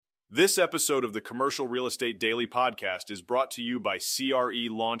This episode of the Commercial Real Estate Daily Podcast is brought to you by CRE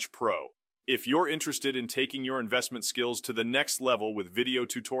Launch Pro. If you're interested in taking your investment skills to the next level with video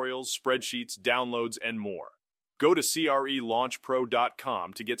tutorials, spreadsheets, downloads, and more, go to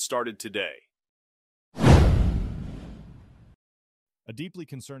crelaunchpro.com to get started today. A deeply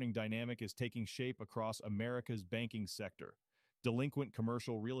concerning dynamic is taking shape across America's banking sector. Delinquent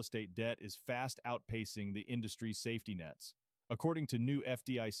commercial real estate debt is fast outpacing the industry's safety nets. According to new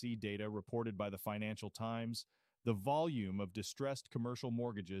FDIC data reported by the Financial Times, the volume of distressed commercial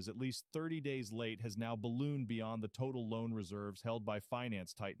mortgages at least 30 days late has now ballooned beyond the total loan reserves held by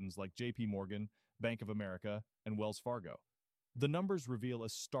finance titans like JP Morgan, Bank of America, and Wells Fargo. The numbers reveal a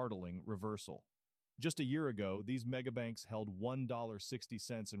startling reversal. Just a year ago, these megabanks held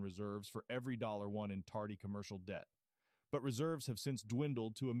 $1.60 in reserves for every $1 in tardy commercial debt. But reserves have since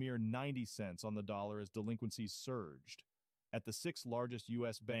dwindled to a mere 90 cents on the dollar as delinquencies surged. At the six largest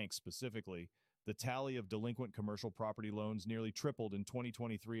U.S. banks specifically, the tally of delinquent commercial property loans nearly tripled in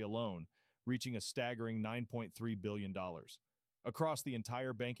 2023 alone, reaching a staggering $9.3 billion. Across the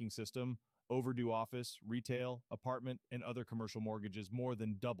entire banking system, overdue office, retail, apartment, and other commercial mortgages more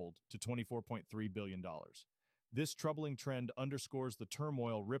than doubled to $24.3 billion. This troubling trend underscores the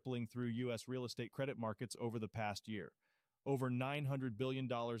turmoil rippling through U.S. real estate credit markets over the past year. Over $900 billion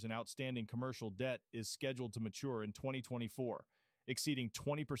in outstanding commercial debt is scheduled to mature in 2024, exceeding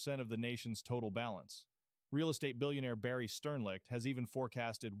 20% of the nation's total balance. Real estate billionaire Barry Sternlicht has even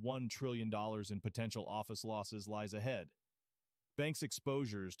forecasted $1 trillion in potential office losses lies ahead. Banks'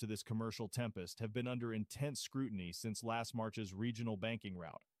 exposures to this commercial tempest have been under intense scrutiny since last March's regional banking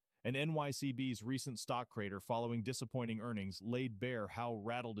rout. And NYCB's recent stock crater following disappointing earnings laid bare how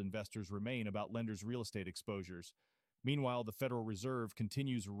rattled investors remain about lenders' real estate exposures. Meanwhile, the Federal Reserve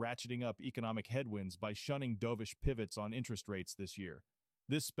continues ratcheting up economic headwinds by shunning dovish pivots on interest rates this year.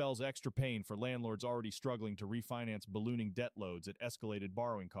 This spells extra pain for landlords already struggling to refinance ballooning debt loads at escalated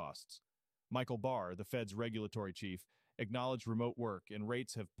borrowing costs. Michael Barr, the Fed's regulatory chief, acknowledged remote work and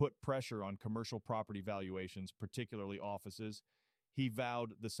rates have put pressure on commercial property valuations, particularly offices. He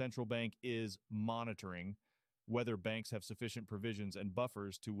vowed the central bank is monitoring whether banks have sufficient provisions and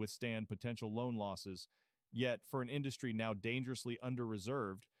buffers to withstand potential loan losses. Yet, for an industry now dangerously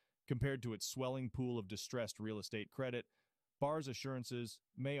under-reserved compared to its swelling pool of distressed real estate credit, Barr's assurances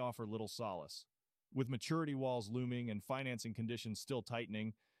may offer little solace. With maturity walls looming and financing conditions still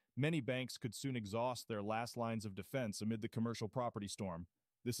tightening, many banks could soon exhaust their last lines of defense amid the commercial property storm.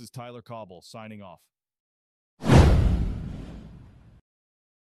 This is Tyler Cauble signing off.